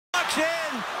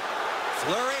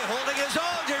Fleury holding his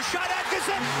own. There's shot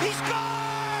Atkinson. He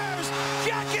scores!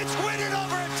 Jackets win it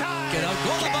overtime. Get a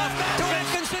goal above to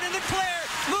Atkinson in the clear.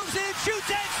 Moves in,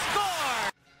 shoots and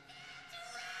scores!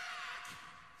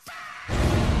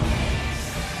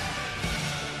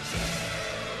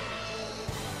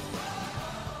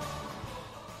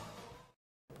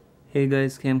 Hey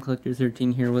guys, Cam Collector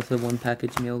 13 here with a one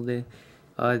package mail day.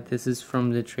 This is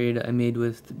from the trade I made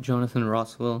with Jonathan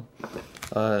Rosswell.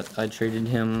 I traded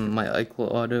him my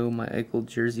Eichel auto, my Eichel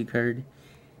jersey card,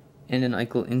 and an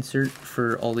Eichel insert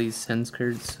for all these Sens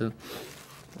cards, so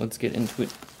let's get into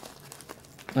it.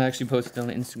 I actually posted on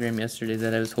Instagram yesterday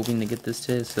that I was hoping to get this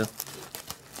today, so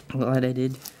glad I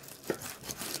did.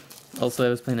 Also, I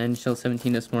was playing NHL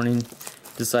 17 this morning,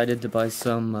 decided to buy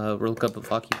some World Cup of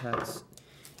Hockey packs,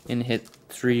 and hit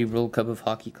 3 World Cup of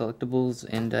Hockey collectibles,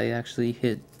 and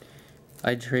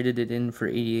I traded it in for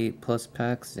 88 plus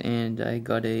packs, and I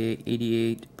got a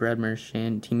 88 Brad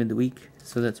Marchand Team of the Week,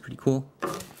 so that's pretty cool.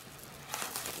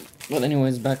 But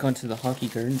anyways, back onto the hockey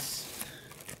cards.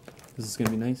 This is gonna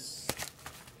be nice.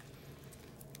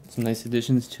 Some nice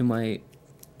additions to my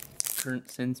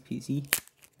current Sens PC.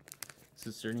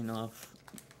 So starting off,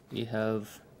 we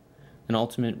have an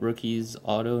Ultimate Rookies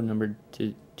auto numbered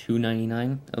to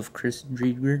 299 of Chris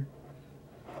Driedger.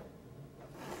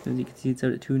 As you can see, it's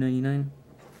out at 299.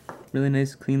 Really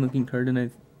nice, clean looking card,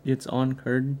 and it's on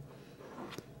card,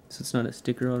 so it's not a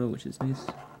sticker auto, which is nice.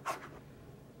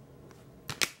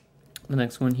 The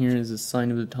next one here is a Sign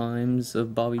of the Times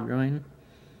of Bobby Ryan.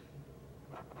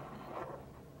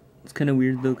 It's kind of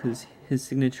weird though, because his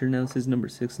signature now says number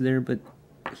 6 there, but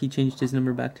he changed his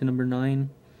number back to number 9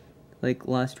 like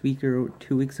last week or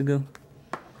 2 weeks ago,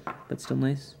 but still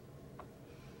nice.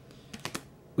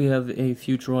 We have a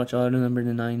Future Watch auto number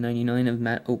to 999 of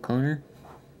Matt O'Connor.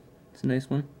 It's a nice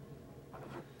one.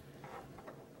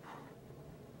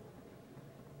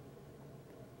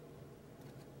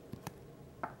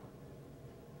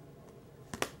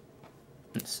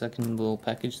 Second little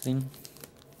package thing.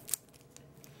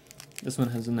 This one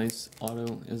has a nice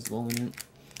auto as well in it.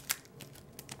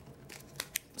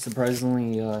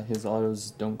 Surprisingly, his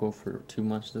autos don't go for too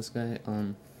much, this guy.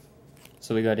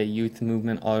 So we got a Youth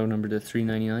Movement auto number to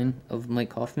 399 of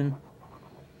Mike Hoffman.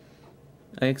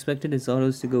 I expected his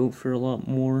autos to go for a lot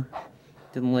more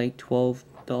than like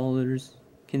 $12,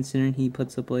 considering he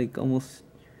puts up like almost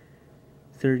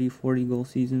 30-40 goal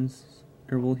seasons,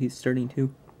 or well, he's starting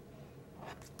to.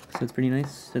 So it's pretty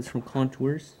nice. That's from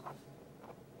Contours.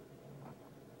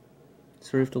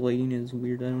 Sorry if the lighting is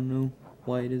weird, I don't know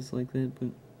why it is like that,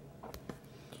 but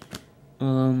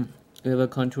we have a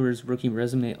Contours Rookie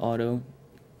Resume auto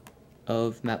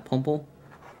of Matt Pumple.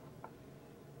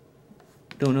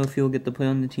 Don't know if he'll get to play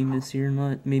on the team this year or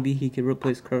not. Maybe he could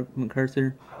replace Clark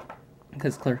MacArthur,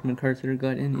 because Clark MacArthur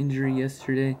got an injury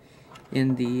yesterday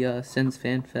in the Sens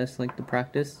Fan Fest, like the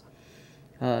practice.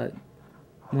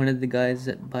 One of the guys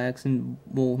that by accident,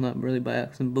 well, not really by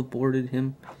accident, but boarded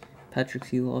him, Patrick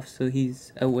Seeloff, so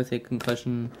he's out with a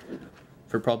concussion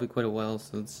for probably quite a while,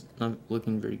 so it's not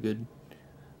looking very good.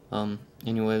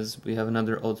 Anyways, we have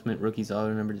another Ultimate Rookies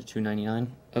auto number to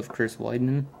 299 of Chris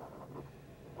Weidman.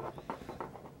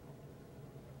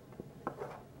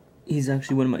 He's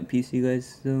actually one of my PC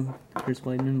guys, so Chris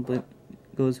Weidman, but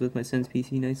goes with my Sens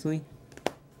PC nicely.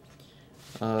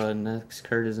 Next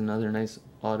card is another nice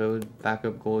auto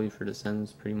backup goalie for the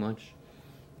Sens, pretty much.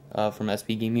 From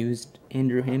SP Game Used,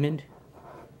 Andrew Hammond.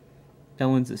 That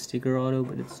one's a sticker auto,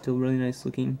 but it's still really nice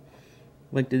looking.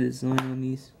 Like the design on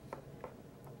these.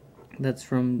 That's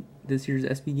from this year's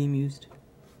SP Game Used.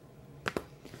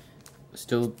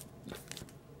 Still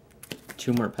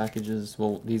 2 more packages.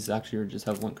 Well, these actually just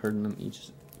have 1 card in them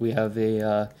each. We have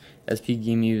a SP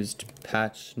Game Used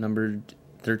patch numbered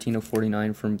 13 of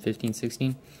 49 from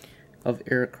 15-16 of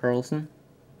Erik Karlsson.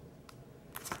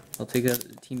 I'll take it out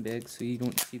of the team bag so you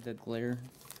don't see the glare.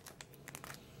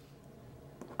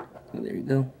 There you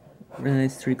go. Really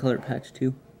nice 3-color patch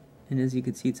too. And as you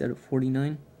can see, it's out of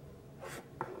 49.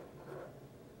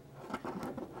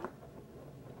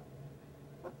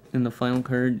 And the final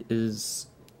card is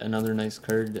another nice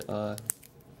card.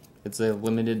 It's a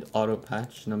limited auto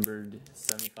patch numbered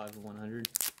 75 of 100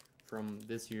 from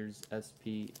this year's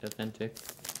SP Authentic.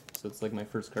 So it's like my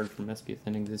first card from SP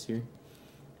Authentic this year.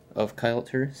 Of Kyle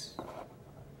Turris.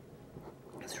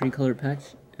 3-color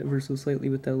patch, ever so slightly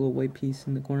with that little white piece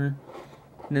in the corner.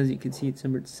 And as you can see, it's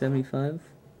numbered 75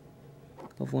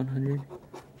 of 100.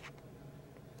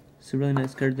 It's a really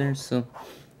nice card there. So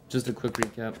just a quick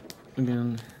recap.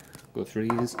 Again, go through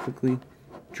these quickly.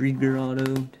 Driedger auto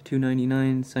to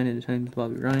 299, Sign of the Times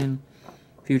Bobby Ryan.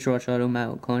 Future Watch auto Matt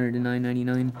O'Connor to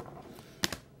 999.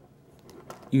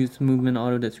 Youth Movement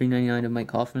Auto to $3.99 of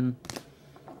Mike Hoffman.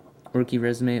 Rookie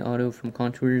Resume Auto from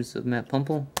Contours of Matt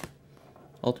Pumple.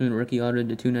 Ultimate Rookie Auto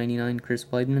to $2.99 Chris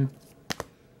Weidman.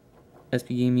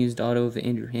 SP Game Used Auto of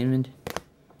Andrew Hammond.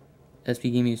 SP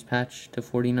Game Used Patch to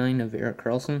 $49 of Eric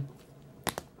Carlson.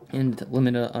 And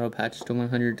Limited Auto Patch to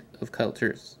 $100 of Kyle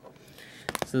Turris.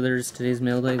 So there's today's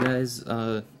mail day, guys.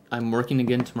 I'm working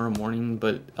again tomorrow morning,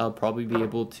 but I'll probably be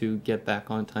able to get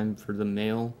back on time for the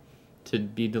mail to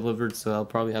be delivered, so I'll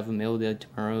probably have a mail day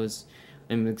tomorrow.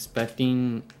 I'm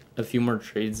expecting a few more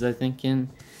trades, I think, in,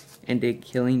 and a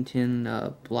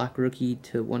Killington Black Rookie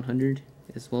to 100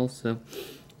 as well, so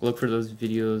look for those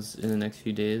videos in the next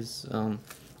few days.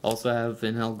 Also have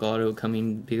an Elgato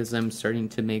coming because I'm starting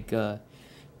to make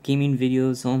gaming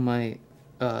videos on my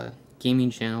gaming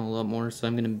channel a lot more, so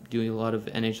I'm going to do a lot of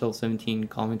NHL 17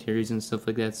 commentaries and stuff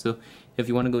like that. So if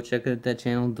you want to go check out that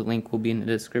channel, the link will be in the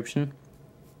description.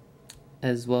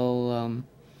 As well,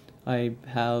 I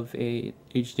have a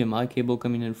HDMI cable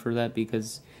coming in for that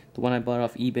because the one I bought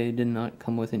off eBay did not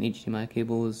come with an HDMI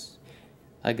cable.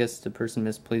 I guess the person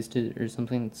misplaced it or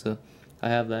something, so I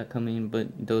have that coming,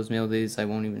 but those mail days I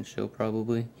won't even show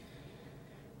probably.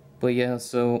 But yeah,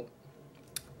 so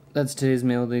that's today's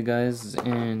mail day, guys,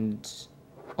 and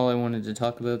all I wanted to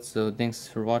talk about. So thanks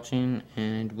for watching,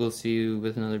 and we'll see you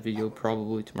with another video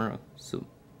probably tomorrow. So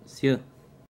see ya.